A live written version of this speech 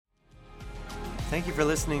Thank you for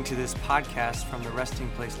listening to this podcast from the Resting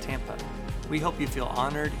Place Tampa. We hope you feel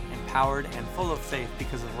honored, empowered, and full of faith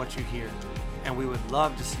because of what you hear. And we would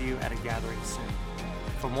love to see you at a gathering soon.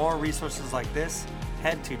 For more resources like this,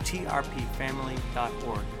 head to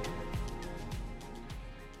trpfamily.org.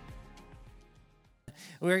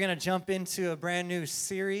 We're going to jump into a brand new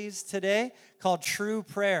series today called True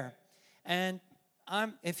Prayer. And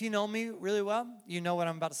if you know me really well, you know what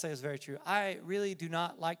I'm about to say is very true. I really do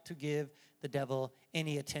not like to give the devil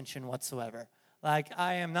any attention whatsoever. Like,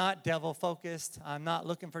 I am not devil focused. I'm not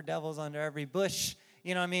looking for devils under every bush.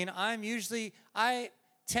 You know what I mean? I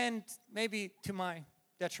tend, maybe to my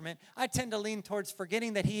detriment, I tend to lean towards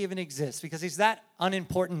forgetting that he even exists because he's that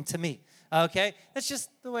unimportant to me, okay? That's just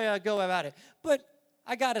the way I go about it. But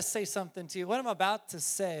I got to say something to you. What I'm about to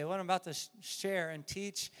say, what I'm about to share and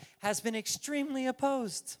teach has been extremely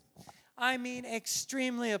opposed. I mean,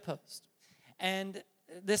 extremely opposed. And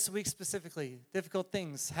this week specifically, difficult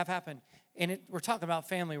things have happened. And we're talking about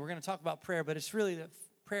family. We're going to talk about prayer, but it's really that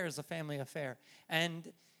prayer is a family affair.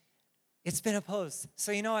 And it's been opposed.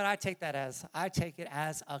 So you know what I take that as? I take it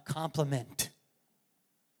as a compliment.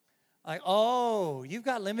 Like, oh, you've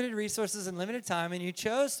got limited resources and limited time, and you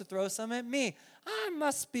chose to throw some at me. I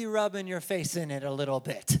must be rubbing your face in it a little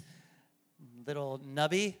bit. Little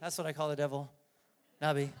nubby. That's what I call the devil.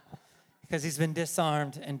 Nubby. Because he's been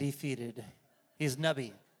disarmed and defeated. He's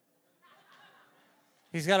nubby.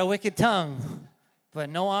 He's got a wicked tongue, but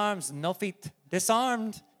no arms, no feet.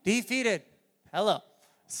 Disarmed, defeated. Hello.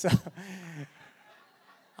 So,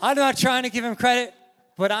 I'm not trying to give him credit,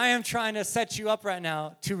 but I am trying to set you up right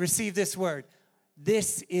now to receive this word.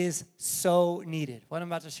 This is so needed. What I'm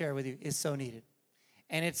about to share with you is so needed.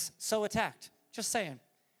 And it's so attacked. Just saying.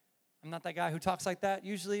 I'm not that guy who talks like that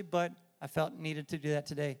usually, but I felt needed to do that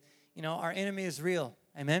today. You know, our enemy is real.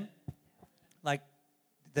 Amen? Like,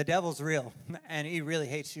 the devil's real, and he really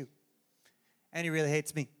hates you. And he really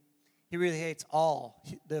hates me. He really hates all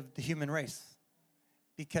the human race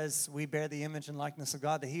because we bear the image and likeness of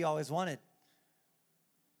God that he always wanted.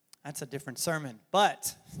 That's a different sermon.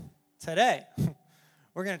 But today,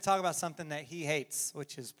 we're going to talk about something that he hates,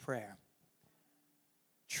 which is prayer.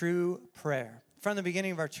 True prayer. From the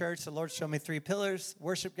beginning of our church, the Lord showed me 3 pillars: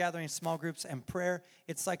 worship gatherings, small groups, and prayer.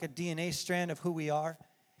 It's like a DNA strand of who we are.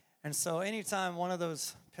 And so anytime one of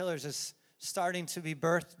those pillars is starting to be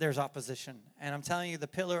birthed, there's opposition. And I'm telling you, the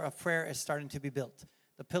pillar of prayer is starting to be built.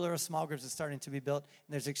 The pillar of small groups is starting to be built,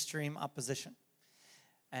 and there's extreme opposition.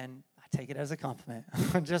 And I take it as a compliment.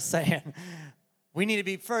 I'm just saying. We need to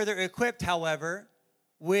be further equipped, however,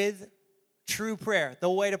 with true prayer,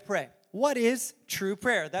 the way to pray. What is true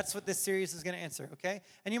prayer? That's what this series is going to answer, okay?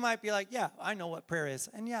 And you might be like, yeah, I know what prayer is.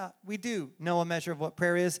 And yeah, we do know a measure of what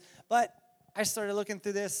prayer is, but I started looking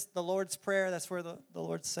through this, the Lord's Prayer. That's where the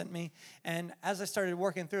Lord sent me. And as I started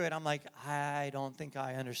working through it, I'm like, I don't think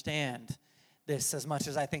I understand this as much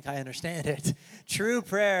as I think I understand it. True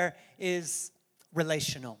prayer is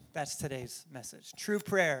relational. That's today's message. True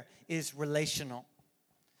prayer is relational.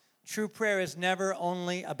 True prayer is never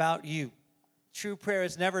only about you. True prayer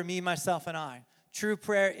is never me, myself, and I. True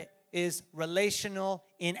prayer is relational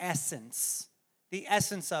in essence. The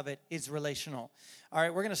essence of it is relational. All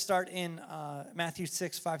right, we're going to start in Matthew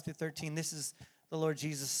 6, 5 through 13. This is the Lord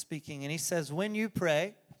Jesus speaking. And he says, when you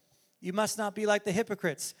pray, you must not be like the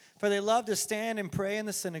hypocrites, for they love to stand and pray in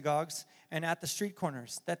the synagogues and at the street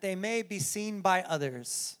corners, that they may be seen by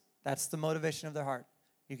others. That's the motivation of their heart.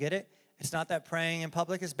 You get it? It's not that praying in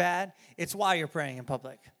public is bad. It's why you're praying in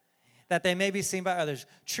public, that they may be seen by others.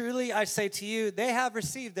 Truly, I say to you, they have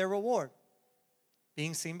received their reward,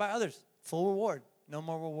 being seen by others. Full reward. No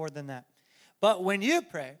more reward than that. But when you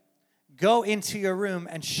pray, go into your room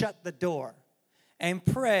and shut the door and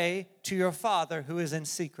pray to your Father who is in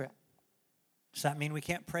secret. Does that mean we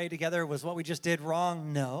can't pray together? Was what we just did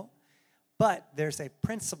wrong? No. But there's a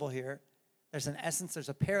principle here. There's an essence. There's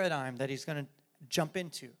a paradigm that he's going to jump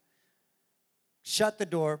into. Shut the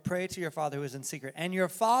door. Pray to your Father who is in secret. And your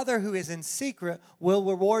Father who is in secret will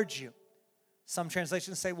reward you. Some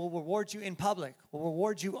translations say will reward you in public, will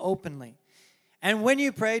reward you openly. And when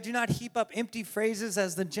you pray, do not heap up empty phrases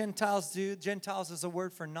as the Gentiles do. Gentiles is a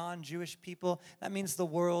word for non-Jewish people. That means the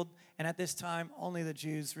world. And at this time, only the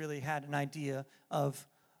Jews really had an idea of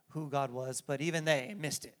who God was. But even they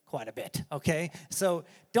missed it quite a bit, okay? So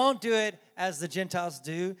don't do it as the Gentiles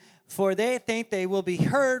do, for they think they will be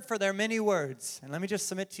heard for their many words. And let me just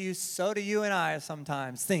submit to you, so do you and I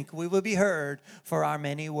sometimes think we will be heard for our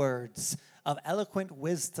many words of eloquent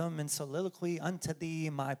wisdom and soliloquy unto thee,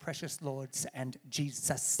 my precious Lords and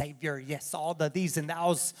Jesus Savior. Yes, all the these and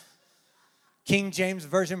thous. King James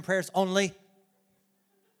Version prayers only.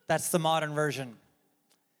 That's the modern version.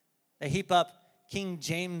 They heap up King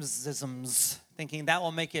Jamesisms, thinking that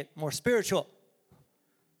will make it more spiritual.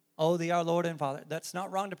 Oh, thee our Lord and Father. That's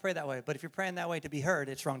not wrong to pray that way, but if you're praying that way to be heard,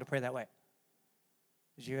 it's wrong to pray that way.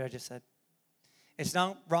 Did you hear what I just said? It's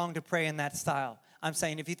not wrong to pray in that style. I'm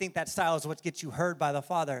saying if you think that style is what gets you heard by the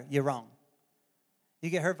Father, you're wrong. You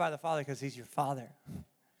get heard by the Father because he's your Father.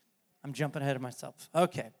 I'm jumping ahead of myself.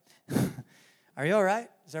 Okay. Are you all right?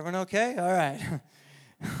 Is everyone okay? All right.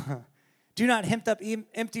 Do not hemp up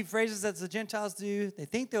empty phrases as the Gentiles do. They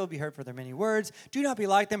think they will be heard for their many words. Do not be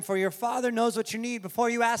like them, for your Father knows what you need before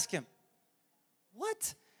you ask him.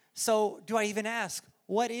 What? So do I even ask?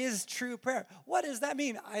 What is true prayer? What does that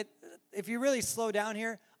mean? If you really slow down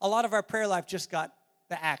here, a lot of our prayer life just got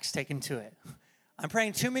the axe taken to it. I'm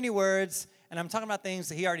praying too many words, and I'm talking about things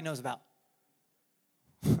that he already knows about.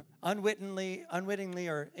 Unwittingly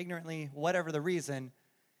or ignorantly, whatever the reason.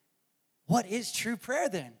 What is true prayer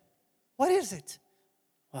then? What is it?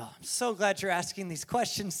 Well, I'm so glad you're asking these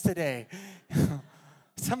questions today.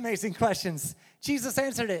 It's amazing questions. Jesus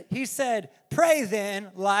answered it. He said, pray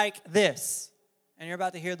then like this. And you're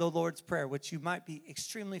about to hear the Lord's Prayer, which you might be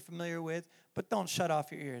extremely familiar with, but don't shut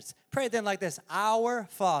off your ears. Pray then like this. Our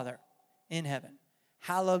Father in heaven,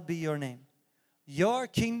 hallowed be your name. Your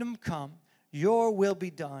kingdom come, your will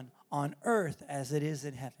be done on earth as it is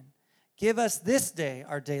in heaven. Give us this day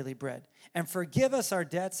our daily bread, and forgive us our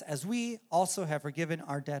debts as we also have forgiven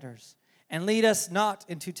our debtors. And lead us not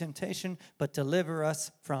into temptation, but deliver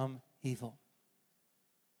us from evil.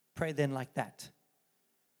 Pray then like that.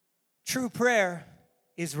 True prayer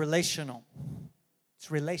is relational.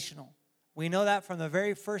 It's relational. We know that from the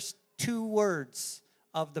very first two words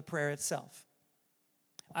of the prayer itself.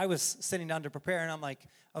 I was sitting down to prepare, and I'm like,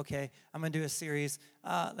 okay, I'm going to do a series.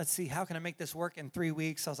 Let's see, how can I make this work in 3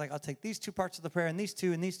 weeks? I was like, I'll take these two parts of the prayer and these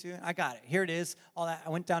two. I got it. Here it is. All that. I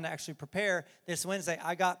went down to actually prepare this Wednesday.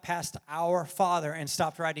 I got past Our Father and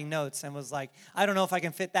stopped writing notes and was like, I don't know if I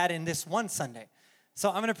can fit that in this one Sunday. So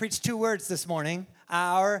I'm going to preach 2 words this morning,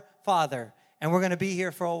 Our Father. And we're going to be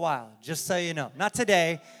here for a while, just so you know. Not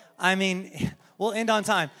today. I mean, we'll end on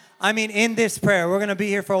time. I mean, in this prayer, we're going to be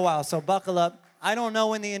here for a while, so buckle up. I don't know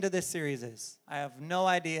when the end of this series is. I have no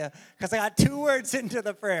idea because I got 2 words into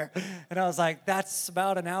the prayer. And I was like, that's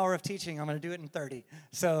about an hour of teaching. I'm going to do it in 30.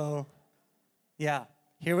 So, yeah,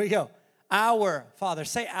 here we go. Our Father.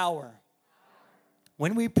 Say our.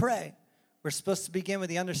 When we pray, we're supposed to begin with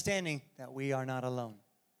the understanding that we are not alone.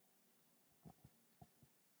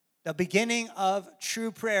 The beginning of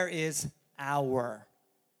true prayer is our,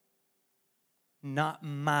 not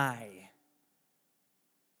my.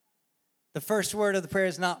 The first word of the prayer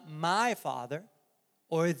is not my Father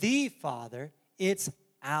or the Father. It's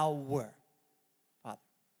our Father.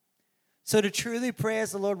 So to truly pray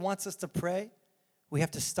as the Lord wants us to pray, we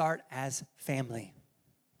have to start as family.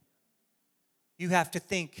 You have to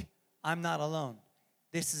think, I'm not alone.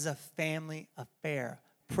 This is a family affair.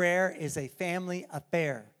 Prayer is a family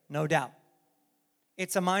affair, no doubt.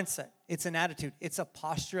 It's a mindset. It's an attitude. It's a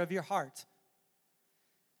posture of your heart.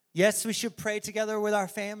 Yes, we should pray together with our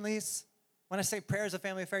families. When I say prayer is a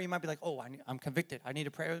family affair, you might be like, oh, I'm convicted. I need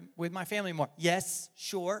to pray with my family more. Yes,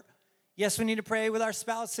 sure. Yes, we need to pray with our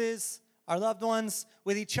spouses, our loved ones,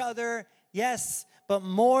 with each other. Yes, but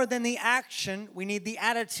more than the action, we need the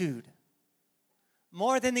attitude.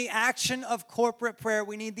 More than the action of corporate prayer,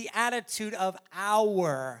 we need the attitude of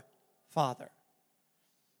our Father.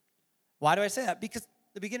 Why do I say that? Because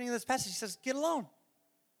the beginning of this passage says, get alone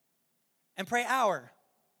and pray our.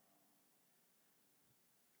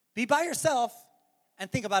 Be by yourself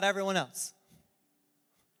and think about everyone else.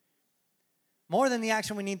 More than the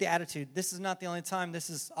action, we need the attitude. This is not the only time. This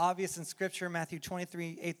is obvious in Scripture, Matthew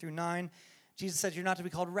 23, 8-9. Jesus said, you're not to be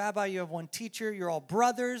called rabbi. You have one teacher. You're all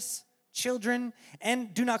brothers, children.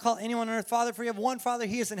 And do not call anyone on earth father, for you have one Father.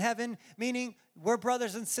 He is in heaven, meaning we're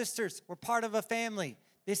brothers and sisters. We're part of a family.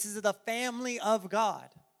 This is the family of God.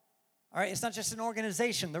 All right, it's not just an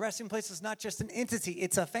organization. The resting place is not just an entity.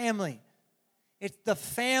 It's a family. It's the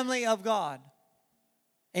family of God,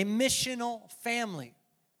 a missional family.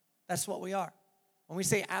 That's what we are. When we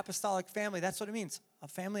say apostolic family, that's what it means, a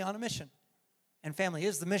family on a mission. And family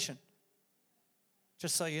is the mission,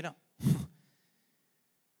 just so you know.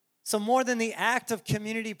 So more than the act of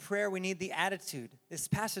community prayer, we need the attitude. This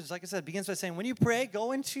passage, like I said, begins by saying, when you pray,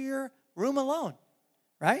 go into your room alone,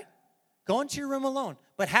 right? Go into your room alone,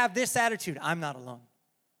 but have this attitude, I'm not alone.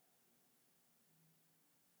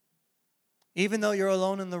 Even though you're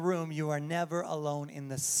alone in the room, you are never alone in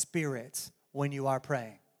the spirit when you are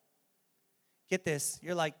praying. Get this.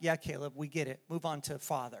 You're like, yeah, Caleb, we get it. Move on to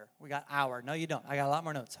Father. We got our. No, you don't. I got a lot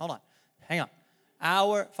more notes. Hold on. Hang on.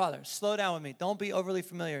 Our Father. Slow down with me. Don't be overly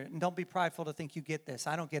familiar, and don't be prideful to think you get this.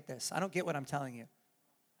 I don't get this. I don't get what I'm telling you.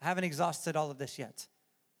 I haven't exhausted all of this yet.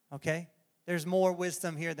 Okay? There's more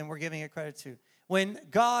wisdom here than we're giving it credit to. When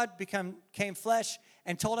God became flesh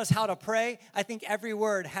and told us how to pray, I think every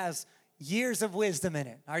word has years of wisdom in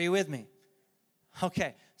it. Are you with me?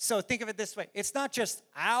 Okay, so think of it this way. It's not just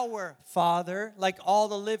our Father, like all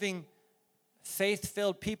the living,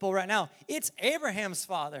 faith-filled people right now. It's Abraham's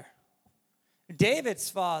father, David's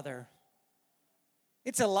father.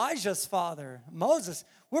 It's Elijah's father, Moses.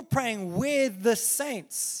 We're praying with the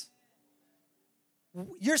saints.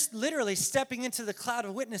 You're literally stepping into the cloud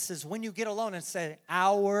of witnesses when you get alone and say,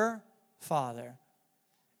 our Father.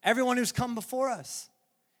 Everyone who's come before us.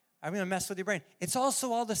 I'm going to mess with your brain. It's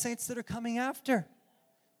also all the saints that are coming after.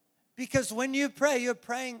 Because when you pray, you're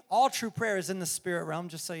praying. All true prayer is in the spirit realm,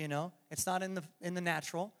 just so you know. It's not in the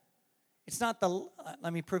natural. It's not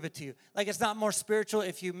let me prove it to you. Like, it's not more spiritual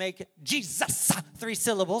if you make Jesus 3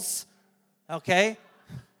 syllables. Okay?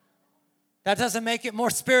 That doesn't make it more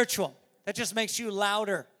spiritual. That just makes you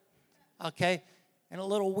louder. Okay? And a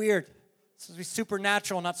little weird. It's supposed to be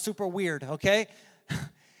supernatural, not super weird. Okay?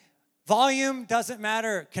 Volume doesn't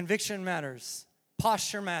matter. Conviction matters.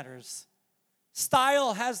 Posture matters.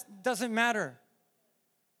 Style doesn't matter.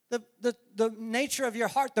 The nature of your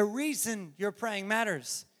heart, the reason you're praying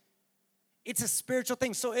matters. It's a spiritual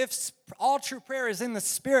thing. So if all true prayer is in the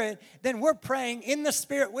Spirit, then we're praying in the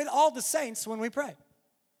Spirit with all the saints when we pray.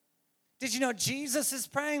 Did you know Jesus is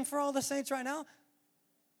praying for all the saints right now?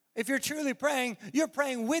 If you're truly praying, you're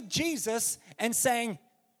praying with Jesus and saying,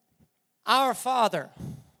 our Father.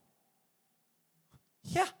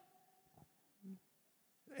 Yeah.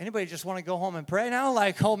 Anybody just want to go home and pray now?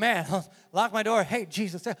 Like, oh man, lock my door. Hey,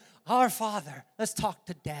 Jesus, our Father. Let's talk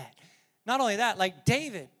to Dad. Not only that, like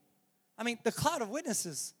David. I mean, the cloud of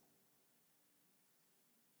witnesses.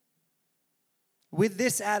 With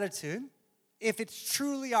this attitude, if it's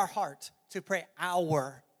truly our heart to pray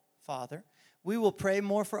our Father, we will pray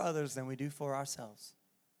more for others than we do for ourselves.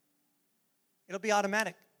 It'll be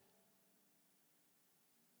automatic.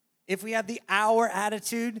 If we have the our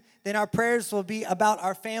attitude, then our prayers will be about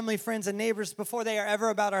our family, friends, and neighbors before they are ever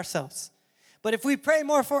about ourselves. But if we pray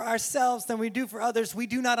more for ourselves than we do for others, we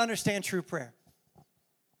do not understand true prayer.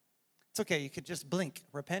 It's okay, you could just blink.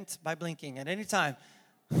 Repent by blinking at any time.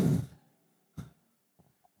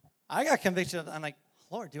 I got convicted. I'm like,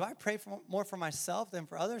 Lord, do I pray more for myself than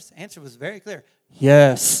for others? The answer was very clear.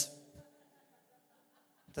 Yes.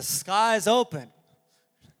 The sky's open.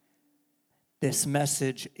 This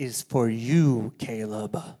message is for you,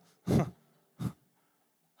 Caleb.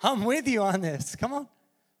 I'm with you on this. Come on.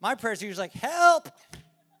 My prayers are usually like, help.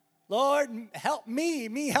 Lord, help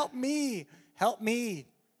me. Help me. Help me.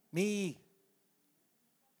 Me.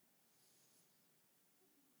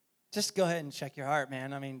 Just go ahead and check your heart,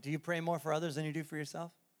 man. I mean, do you pray more for others than you do for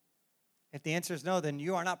yourself? If the answer is no, then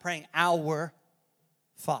you are not praying our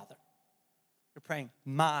Father. You're praying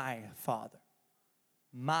my Father,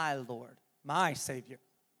 my Lord, my Savior.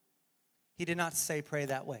 He did not say pray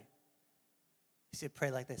that way. He said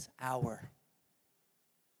pray like this, our.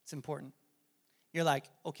 It's important. You're like,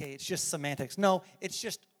 okay, it's just semantics. No, it's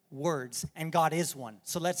just words, and God is one.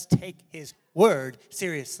 So let's take his word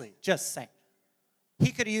seriously. Just saying.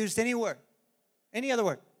 He could have used any word, any other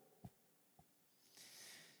word.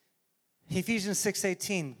 Ephesians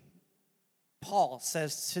 6:18, Paul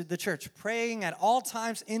says to the church, praying at all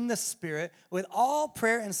times in the Spirit with all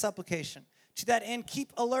prayer and supplication. To that end,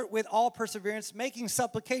 keep alert with all perseverance, making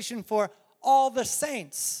supplication for all the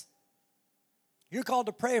saints. You're called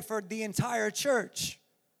to pray for the entire church,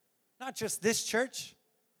 not just this church.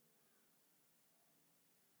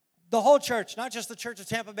 The whole church, not just the church of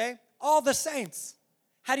Tampa Bay, all the saints.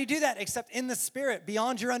 How do you do that except in the Spirit,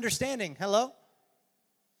 beyond your understanding? Hello?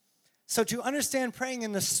 So to understand praying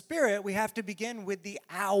in the Spirit, we have to begin with the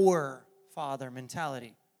our Father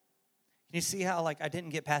mentality. Can you see how, like, I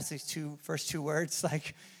didn't get past these first two words?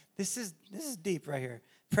 Like, this is deep right here.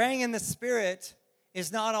 Praying in the Spirit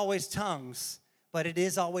is not always tongues, but it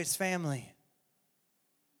is always family.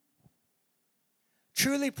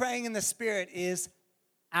 Truly praying in the Spirit is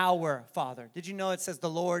our Father. Did you know it says the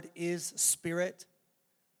Lord is Spirit?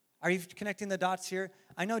 Are you connecting the dots here?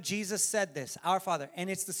 I know Jesus said this, our Father, and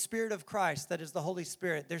it's the Spirit of Christ that is the Holy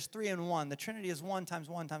Spirit. There's 3 in 1. The Trinity is 1 times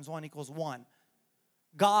 1 times 1 equals 1.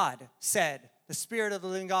 God said, the Spirit of the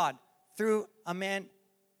living God, through a man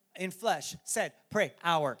in flesh, said, pray,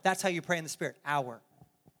 our. That's how you pray in the Spirit, our.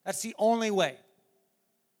 That's the only way.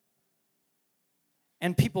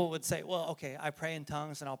 And people would say, well, okay, I pray in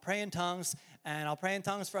tongues, and I'll pray in tongues, and I'll pray in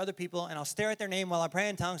tongues for other people, and I'll stare at their name while I pray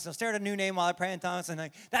in tongues, and I'll stare at a new name while I pray in tongues, and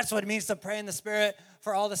that's what it means to pray in the Spirit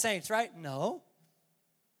for all the saints, right? No.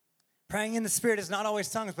 Praying in the Spirit is not always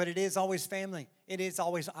tongues, but it is always family. It is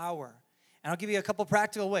always our. And I'll give you a couple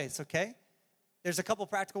practical ways, okay? There's a couple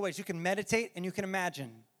practical ways. You can meditate and you can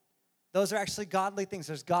imagine. Those are actually godly things.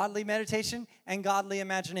 There's godly meditation and godly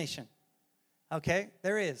imagination. Okay,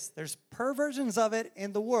 There's perversions of it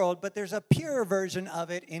in the world, but there's a pure version of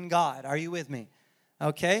it in God. Are you with me?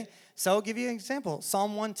 Okay, so I'll give you an example.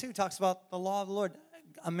 Psalm 1:2 talks about the law of the Lord.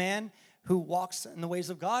 A man who walks in the ways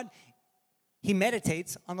of God, he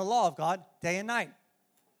meditates on the law of God day and night.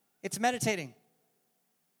 It's meditating.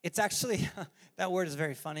 It's actually, that word is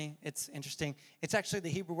very funny. It's interesting. It's actually the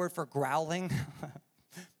Hebrew word for growling.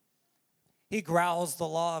 He growls the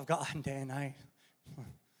law of God day and night.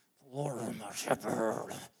 Lord, my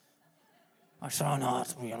shepherd, I shall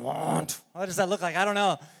not be in want. What does that look like? I don't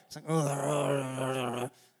know. It's like,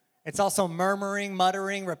 it's also murmuring,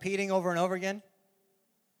 muttering, repeating over and over again.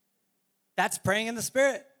 That's praying in the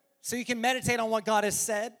Spirit. So you can meditate on what God has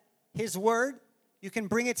said, His word. You can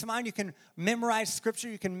bring it to mind. You can memorize Scripture.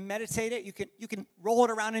 You can meditate it. You can roll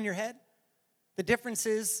it around in your head. The difference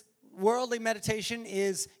is worldly meditation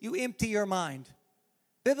is you empty your mind.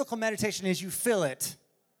 Biblical meditation is you fill it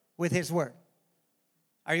with His word.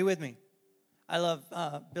 Are you with me? I love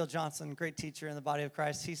Bill Johnson, great teacher in the body of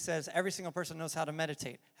Christ. He says every single person knows how to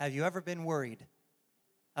meditate. Have you ever been worried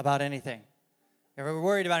about anything? You ever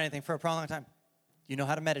worried about anything for a prolonged time? You know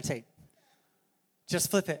how to meditate.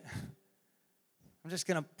 Just flip it. I'm just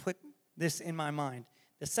going to put this in my mind.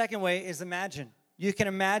 The second way is imagine. You can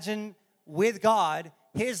imagine with God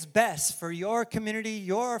His best for your community,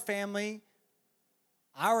 your family,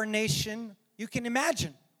 our nation. You can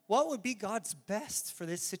imagine. What would be God's best for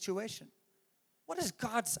this situation? What is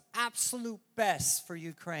God's absolute best for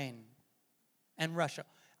Ukraine and Russia?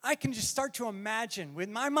 I can just start to imagine with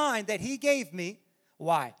my mind that He gave me.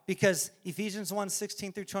 Why? Because Ephesians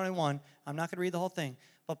 1:16 through 21, I'm not going to read the whole thing,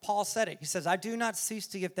 but Paul said it. He says, I do not cease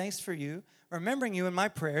to give thanks for you, remembering you in my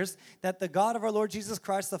prayers, that the God of our Lord Jesus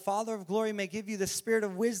Christ, the Father of glory, may give you the spirit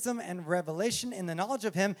of wisdom and revelation in the knowledge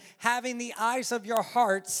of Him, having the eyes of your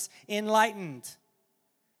hearts enlightened.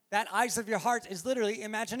 That eyes of your heart is literally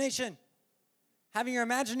imagination. Having your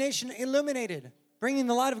imagination illuminated. Bringing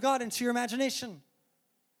the light of God into your imagination.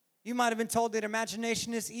 You might have been told that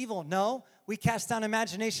imagination is evil. No, we cast down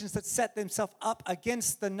imaginations that set themselves up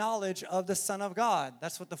against the knowledge of the Son of God.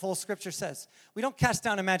 That's what the full Scripture says. We don't cast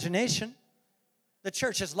down imagination. The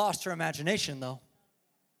church has lost her imagination, though.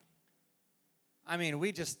 I mean,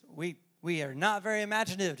 we are not very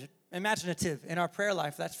imaginative in our prayer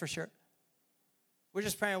life, that's for sure. We're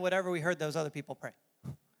just praying whatever we heard those other people pray.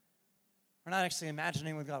 We're not actually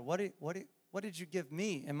imagining with God. What did you give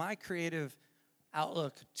me in my creative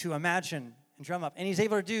outlook to imagine and drum up? And He's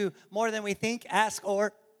able to do more than we think, ask,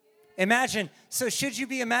 or imagine. So should you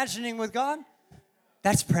be imagining with God?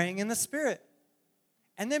 That's praying in the Spirit.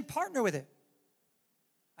 And then partner with it.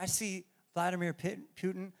 I see Vladimir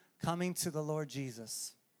Putin coming to the Lord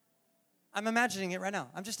Jesus. I'm imagining it right now.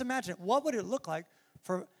 I'm just imagining what would it look like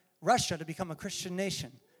for Russia to become a Christian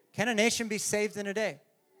nation. Can a nation be saved in a day?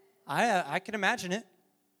 I can imagine it.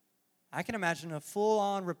 I can imagine a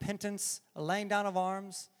full-on repentance, a laying down of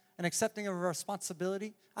arms, an accepting of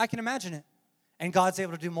responsibility. I can imagine it. And God's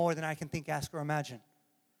able to do more than I can think, ask, or imagine.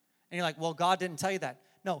 And you're like, well, God didn't tell you that.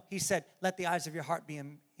 No, He said, let the eyes of your heart be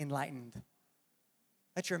enlightened.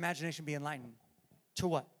 Let your imagination be enlightened. To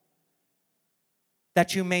what?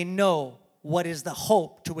 That you may know what is the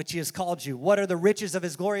hope to which He has called you. What are the riches of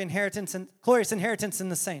His glorious inheritance in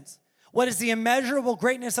the saints? What is the immeasurable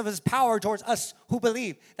greatness of His power towards us who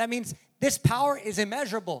believe? That means this power is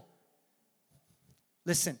immeasurable.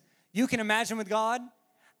 Listen, you can imagine with God,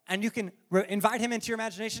 and you can invite Him into your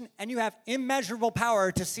imagination, and you have immeasurable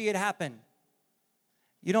power to see it happen.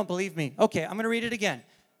 You don't believe me? Okay, I'm going to read it again.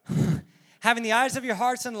 Having the eyes of your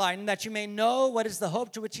hearts enlightened, that you may know what is the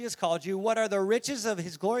hope to which He has called you, what are the riches of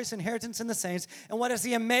His glorious inheritance in the saints, and what is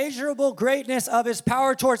the immeasurable greatness of His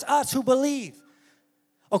power towards us who believe.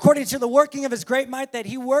 According to the working of His great might that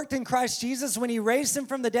He worked in Christ Jesus when He raised Him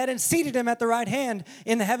from the dead and seated Him at the right hand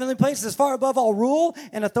in the heavenly places, far above all rule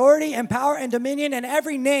and authority and power and dominion and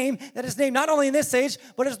every name that is named not only in this age,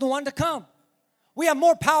 but is the one to come. We have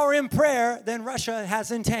more power in prayer than Russia has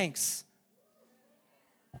in tanks.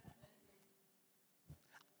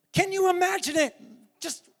 Can you imagine it?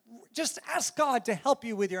 Just ask God to help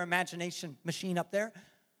you with your imagination machine up there,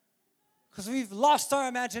 because we've lost our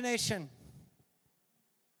imagination.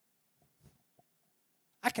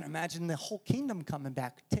 I can imagine the whole kingdom coming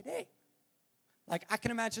back today. Like, I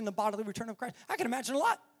can imagine the bodily return of Christ. I can imagine a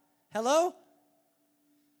lot. Hello?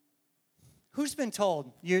 Who's been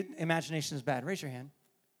told your imagination is bad? Raise your hand.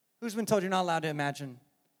 Who's been told you're not allowed to imagine?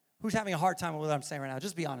 Who's having a hard time with what I'm saying right now?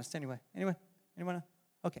 Just be honest anyway. Anyone? Anyone?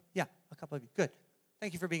 Okay, yeah, a couple of you. Good.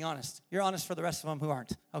 Thank you for being honest. You're honest for the rest of them who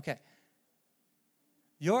aren't. Okay.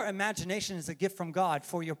 Your imagination is a gift from God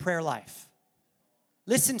for your prayer life.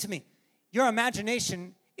 Listen to me. Your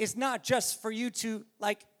imagination is not just for you to,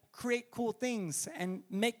 like, create cool things and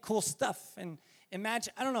make cool stuff and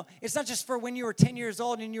imagine. I don't know. It's not just for when you were 10 years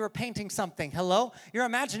old and you were painting something. Hello? Your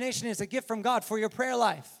imagination is a gift from God for your prayer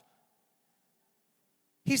life.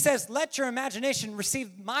 He says, let your imagination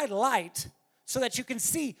receive my light so that you can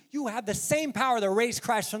see you have the same power that raised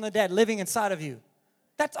Christ from the dead living inside of you.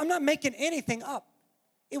 I'm not making anything up.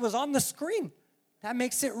 It was on the screen. That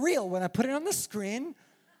makes it real. When I put it on the screen,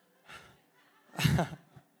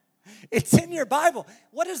 it's in your Bible.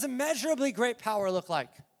 What does immeasurably great power look like?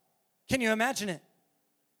 Can you imagine it?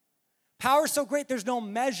 Power so great, there's no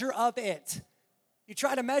measure of it. You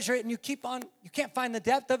try to measure it and you can't find the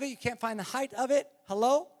depth of it. You can't find the height of it.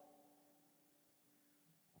 Hello?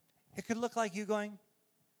 It could look like you going,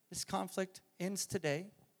 this conflict ends today.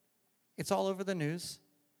 It's all over the news.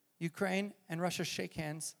 Ukraine and Russia shake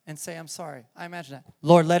hands and say, I'm sorry. I imagine that.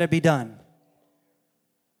 Lord, let it be done.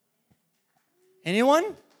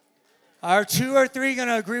 Anyone? Are 2 or 3 going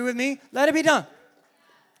to agree with me? Let it be done.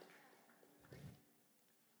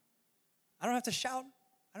 I don't have to shout.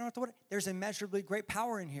 I don't have to what. There's immeasurably great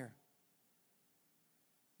power in here.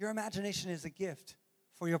 Your imagination is a gift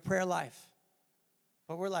for your prayer life.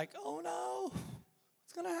 But we're like, oh no,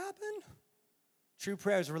 what's going to happen? True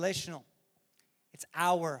prayer is relational. It's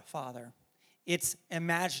our Father. It's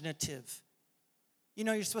imaginative. You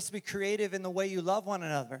know, you're supposed to be creative in the way you love one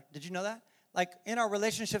another. Did you know that? Like, in our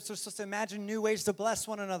relationships, we're supposed to imagine new ways to bless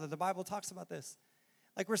one another. The Bible talks about this.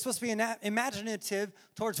 Like, we're supposed to be imaginative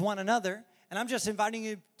towards one another. And I'm just inviting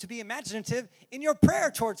you to be imaginative in your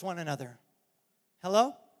prayer towards one another.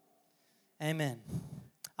 Hello? Amen.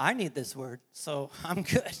 I need this word, so I'm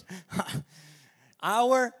good.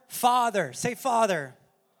 Our Father. Say Father.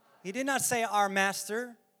 He did not say our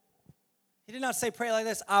Master. He did not say pray like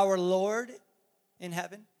this, our Lord in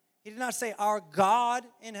heaven. He did not say our God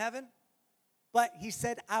in heaven. But he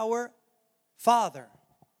said our Father.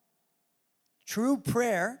 True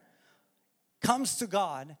prayer comes to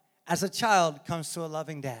God as a child comes to a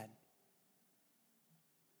loving dad.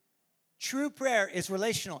 True prayer is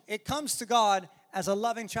relational. It comes to God as a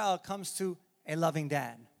loving child comes to a loving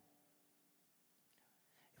dad.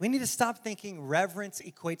 We need to stop thinking reverence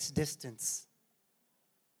equates distance.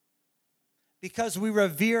 Because we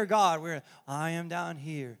revere God, I am down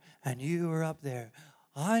here and you are up there.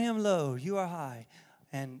 I am low, you are high.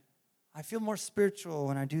 And I feel more spiritual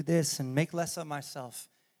when I do this and make less of myself.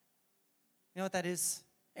 You know what that is?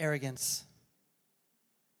 Arrogance.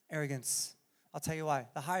 Arrogance. I'll tell you why.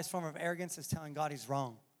 The highest form of arrogance is telling God he's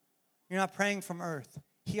wrong. You're not praying from earth.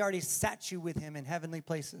 He already sat you with him in heavenly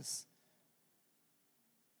places.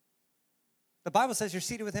 The Bible says you're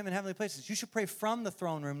seated with him in heavenly places. You should pray from the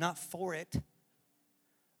throne room, not for it.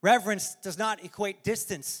 Reverence does not equate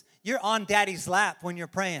distance. You're on daddy's lap when you're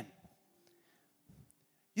praying.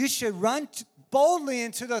 You should run boldly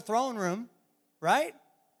into the throne room, right?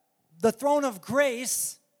 The throne of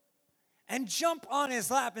grace, and jump on his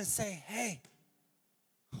lap and say, hey,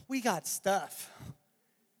 we got stuff.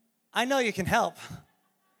 I know you can help.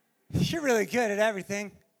 You're really good at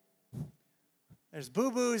everything. There's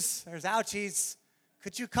boo-boos, there's ouchies.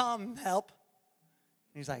 Could you come help?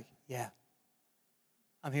 And he's like, yeah,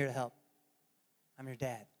 I'm here to help. I'm your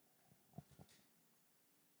dad.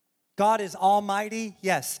 God is almighty,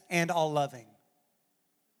 yes, and all-loving.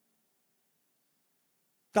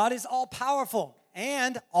 God is all-powerful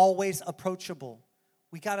and always approachable.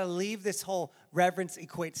 We got to leave this whole reverence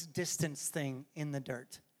equates distance thing in the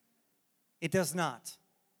dirt. It does not.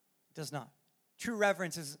 It does not. True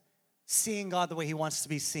reverence is seeing God the way he wants to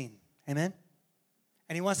be seen. Amen?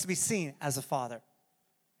 And he wants to be seen as a father.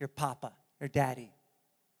 Your papa, your daddy.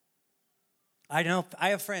 I know, I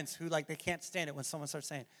have friends who, like, they can't stand it when someone starts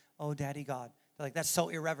saying, oh, daddy God. They're like, that's so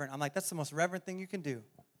irreverent. I'm like, that's the most reverent thing you can do.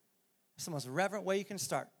 It's the most reverent way you can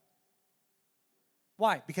start.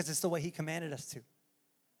 Why? Because it's the way he commanded us to.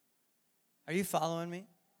 Are you following me?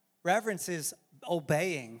 Reverence is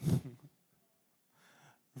obeying.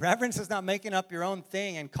 Reverence is not making up your own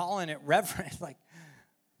thing and calling it reverence. Like,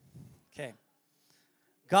 okay.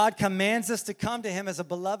 God commands us to come to him as a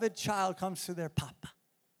beloved child comes to their papa.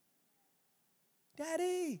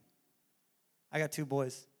 Daddy. I got 2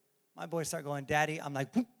 boys. My boys start going, Daddy. I'm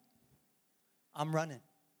like, whoop. I'm running.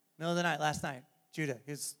 Middle of the night, last night, Judah,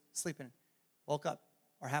 he was sleeping, woke up,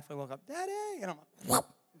 or halfway woke up, Daddy. And I'm like, whoop,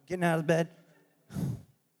 getting out of bed.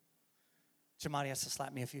 Jamadi has to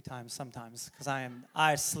slap me a few times sometimes because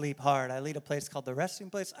I sleep hard. I lead a place called the Resting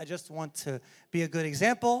Place. I just want to be a good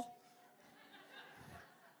example.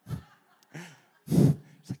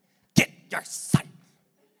 Get your son.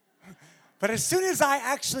 But as soon as I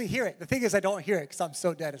actually hear it, the thing is I don't hear it because I'm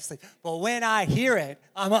so dead asleep. But when I hear it,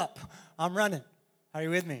 I'm up. I'm running. Are you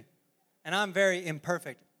with me? And I'm very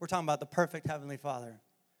imperfect. We're talking about the perfect Heavenly Father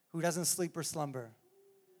who doesn't sleep or slumber.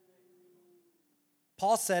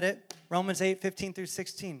 Paul said it, Romans 8, 15 through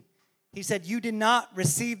 16. He said, you did not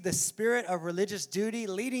receive the spirit of religious duty,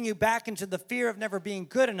 leading you back into the fear of never being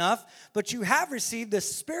good enough, but you have received the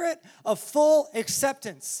spirit of full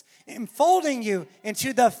acceptance, enfolding you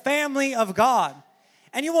into the family of God.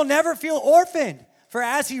 And you will never feel orphaned, for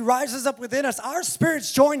as he rises up within us, our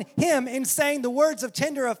spirits join him in saying the words of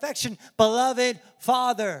tender affection, beloved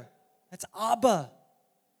Father. That's Abba.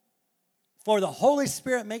 For the Holy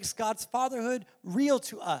Spirit makes God's fatherhood real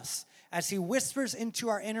to us as he whispers into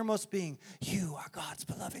our innermost being, you are God's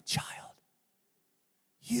beloved child.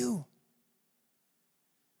 You.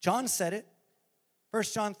 John said it. 1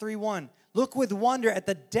 John 3:1. Look with wonder at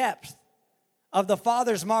the depth of the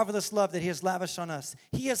Father's marvelous love that he has lavished on us.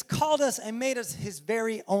 He has called us and made us his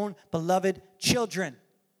very own beloved children.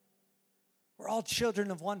 We're all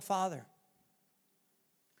children of one Father.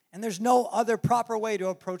 And there's no other proper way to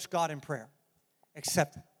approach God in prayer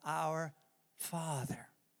except our Father.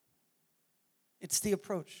 It's the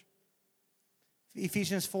approach.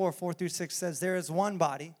 Ephesians 4 through 6 says, there is one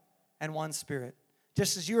body and one Spirit,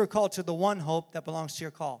 just as you are called to the one hope that belongs to your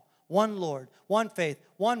call. One Lord, one faith,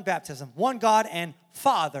 one baptism, one God and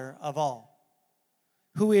Father of all,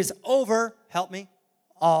 who is over, help me,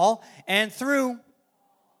 all, and through,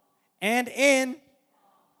 and in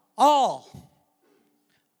all.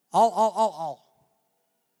 All.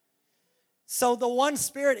 So the one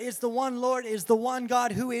Spirit is the one Lord, is the one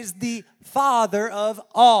God who is the Father of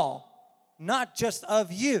all. Not just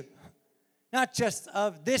of you. Not just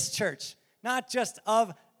of this church. Not just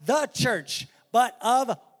of the church, but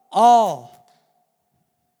of all.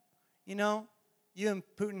 You know, you and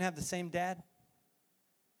Putin have the same dad.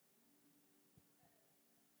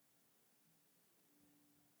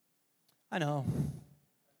 I know.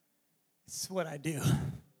 It's what I do.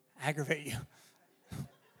 Aggravate you.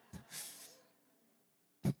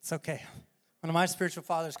 It's okay. One of my spiritual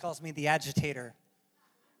fathers calls me the agitator.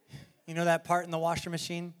 You know that part in the washer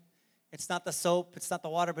machine? It's not the soap, it's not the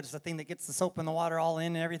water, but it's the thing that gets the soap and the water all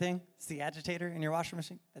in and everything. It's the agitator in your washer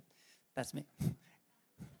machine. That's me.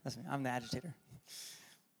 That's me. I'm the agitator.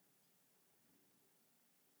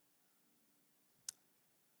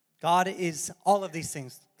 God is all of these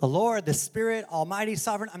things. The Lord, the Spirit, Almighty,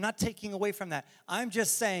 Sovereign. I'm not taking away from that. I'm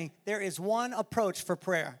just saying there is one approach for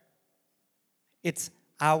prayer. It's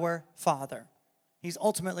our Father. He's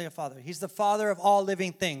ultimately a Father. He's the Father of all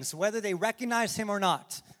living things, whether they recognize him or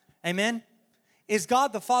not. Amen? Is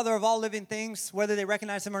God the Father of all living things, whether they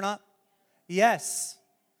recognize him or not? Yes,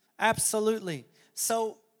 absolutely.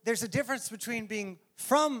 So there's a difference between being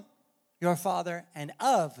from your Father and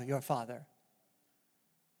of your Father.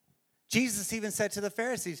 Jesus even said to the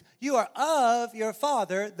Pharisees, you are of your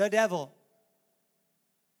father, the devil.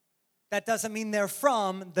 That doesn't mean they're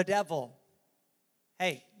from the devil.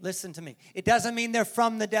 Hey, listen to me. It doesn't mean they're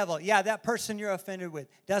from the devil. Yeah, that person you're offended with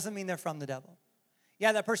doesn't mean they're from the devil.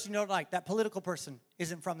 Yeah, that person you don't like, that political person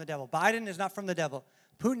isn't from the devil. Biden is not from the devil.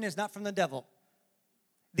 Putin is not from the devil.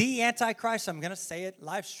 The Antichrist, I'm going to say it,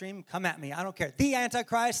 live stream, come at me. I don't care. The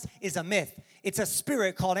Antichrist is a myth. It's a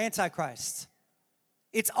spirit called Antichrist.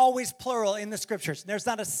 It's always plural in the scriptures. There's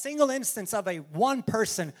not a single instance of a one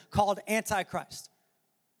person called Antichrist.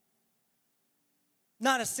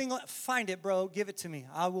 Not a single, find it, bro, give it to me.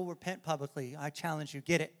 I will repent publicly. I challenge you,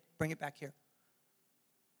 get it, bring it back here.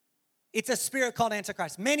 It's a spirit called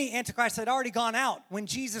Antichrist. Many Antichrists had already gone out when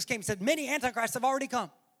Jesus came. He said, many Antichrists have already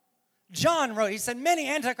come. John wrote, he said, many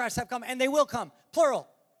Antichrists have come and they will come, plural.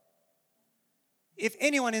 If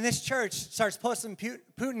anyone in this church starts posting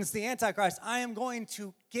Putin's the Antichrist, I am going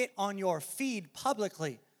to get on your feed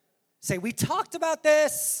publicly. Say, we talked about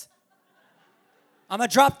this. I'm going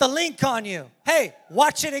to drop the link on you. Hey,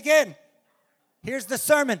 watch it again. Here's the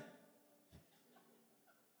sermon.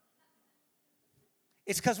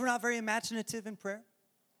 It's because we're not very imaginative in prayer.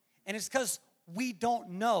 And it's because we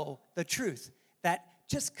don't know the truth. That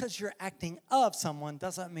just because you're acting of someone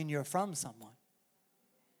doesn't mean you're from someone.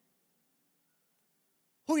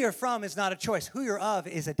 Who you're from is not a choice. Who you're of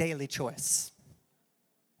is a daily choice.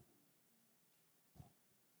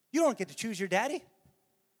 You don't get to choose your daddy.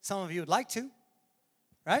 Some of you would like to,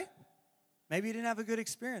 right? Maybe you didn't have a good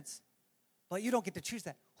experience. But you don't get to choose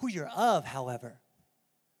that. Who you're of, however.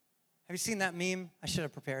 Have you seen that meme? I should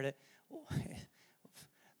have prepared it.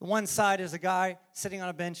 The one side is a guy sitting on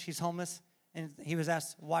a bench. He's homeless. And he was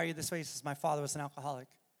asked, why are you this way? He says, my father was an alcoholic.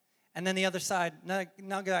 And then the other side,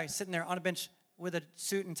 another guy sitting there on a bench with a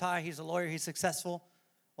suit and tie. He's a lawyer. He's successful.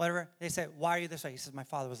 Whatever. They say, why are you this way? He says, my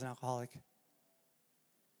father was an alcoholic. You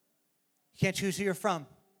can't choose who you're from,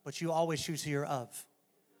 but you always choose who you're of.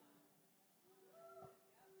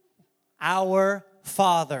 Our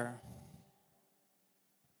Father.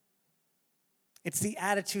 It's the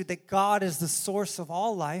attitude that God is the source of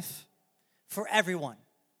all life for everyone.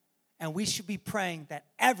 And we should be praying that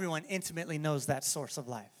everyone intimately knows that source of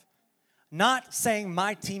life. Not saying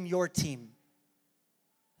my team, your team.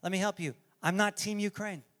 Let me help you. I'm not Team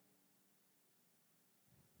Ukraine.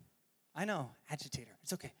 I know, agitator.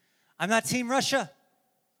 It's okay. I'm not Team Russia.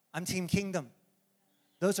 I'm Team Kingdom.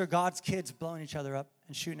 Those are God's kids blowing each other up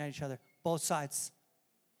and shooting at each other. Both sides.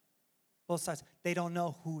 Both sides. They don't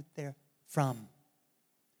know who they're from.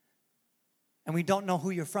 And we don't know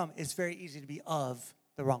who you're from. It's very easy to be of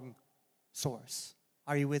the wrong source.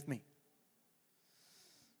 Are you with me?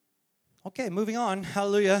 Okay, moving on.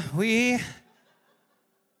 Hallelujah.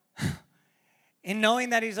 In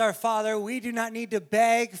knowing that He's our Father, we do not need to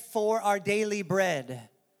beg for our daily bread.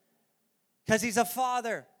 Because He's a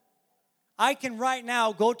Father. I can right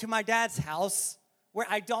now go to my dad's house where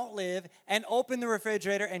I don't live and open the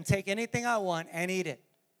refrigerator and take anything I want and eat it.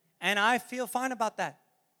 And I feel fine about that.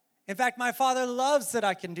 In fact, my Father loves that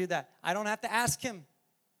I can do that. I don't have to ask Him.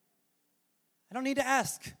 I don't need to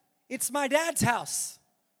ask. It's my dad's house.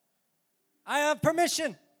 I have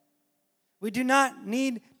permission. We do not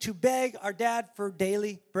need to beg our dad for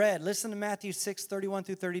daily bread. Listen to Matthew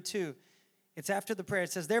 6:31-32. It's after the prayer.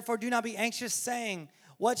 It says, therefore do not be anxious, saying,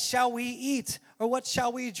 what shall we eat? Or what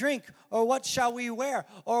shall we drink? Or what shall we wear?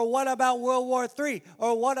 Or what about World War III?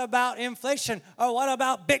 Or what about inflation? Or what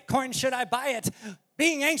about Bitcoin? Should I buy it?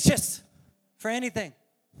 Being anxious for anything.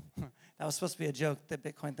 That was supposed to be a joke, the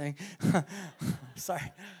Bitcoin thing.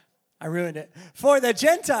 Sorry, I ruined it. For the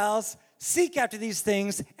Gentiles seek after these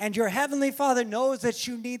things, and your heavenly Father knows that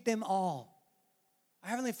you need them all.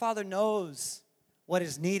 Our heavenly Father knows what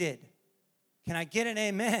is needed. Can I get an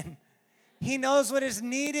amen? He knows what is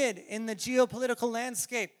needed in the geopolitical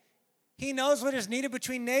landscape. He knows what is needed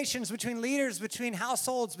between nations, between leaders, between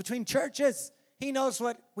households, between churches. He knows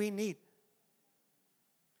what we need.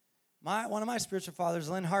 One of my spiritual fathers,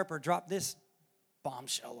 Lynn Harper, dropped this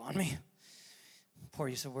bombshell on me. Poor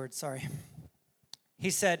use of words, sorry. He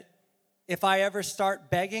said, if I ever start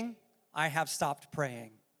begging, I have stopped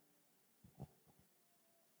praying.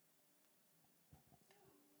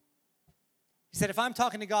 He said, if I'm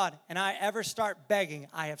talking to God and I ever start begging,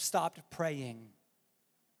 I have stopped praying.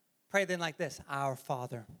 Pray then like this, our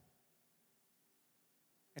Father.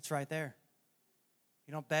 It's right there.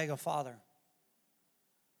 You don't beg a father.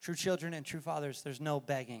 True children and true fathers, there's no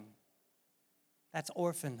begging. That's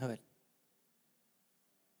orphanhood.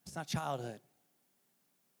 It's not childhood.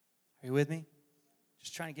 Are you with me?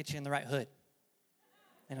 Just trying to get you in the right hood.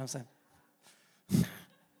 You know what I'm saying?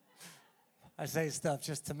 I say stuff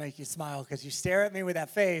just to make you smile because you stare at me with that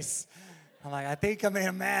face. I'm like, I think I made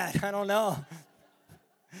him mad. I don't know.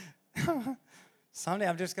 Someday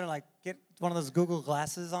I'm just going to get one of those Google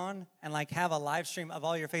glasses on and have a live stream of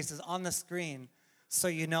all your faces on the screen so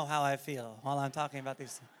you know how I feel while I'm talking about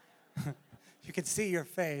these things. You can see your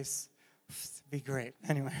face. It'd be great.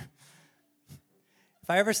 Anyway. If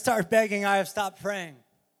I ever start begging, I have stopped praying.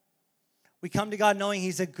 We come to God knowing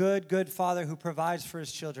He's a good, good Father who provides for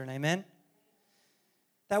His children. Amen?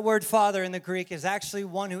 That word father in the Greek is actually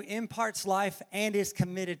one who imparts life and is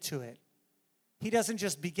committed to it. He doesn't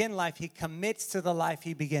just begin life, He commits to the life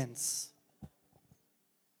He begins.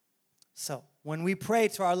 So, when we pray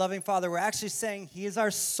to our loving Father, we're actually saying He is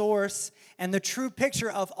our source and the true picture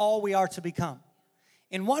of all we are to become.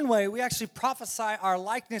 In one way, we actually prophesy our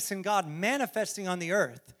likeness in God manifesting on the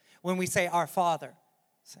earth when we say our Father,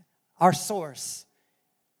 our source,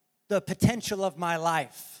 the potential of my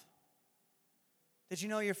life. Did you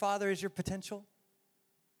know your Father is your potential?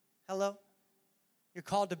 Hello? You're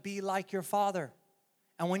called to be like your Father.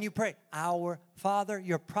 And when you pray, our Father,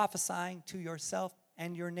 you're prophesying to yourself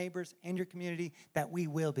and your neighbors and your community that we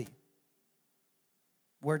will be.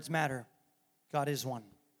 Words matter. God is one.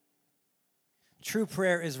 True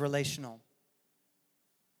prayer is relational.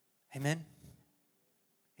 Amen?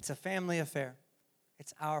 It's a family affair.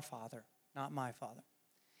 It's our Father, not my Father.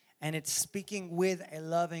 And it's speaking with a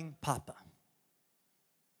loving Papa.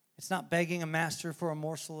 It's not begging a master for a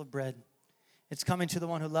morsel of bread. It's coming to the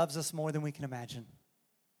one who loves us more than we can imagine.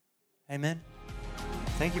 Amen.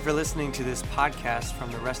 Thank you for listening to this podcast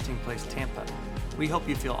from the Resting Place Tampa. We hope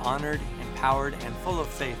you feel honored, empowered, and full of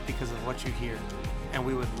faith because of what you hear. And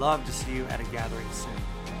we would love to see you at a gathering soon.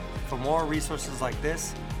 For more resources like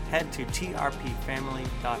this, head to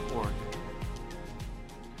trpfamily.org.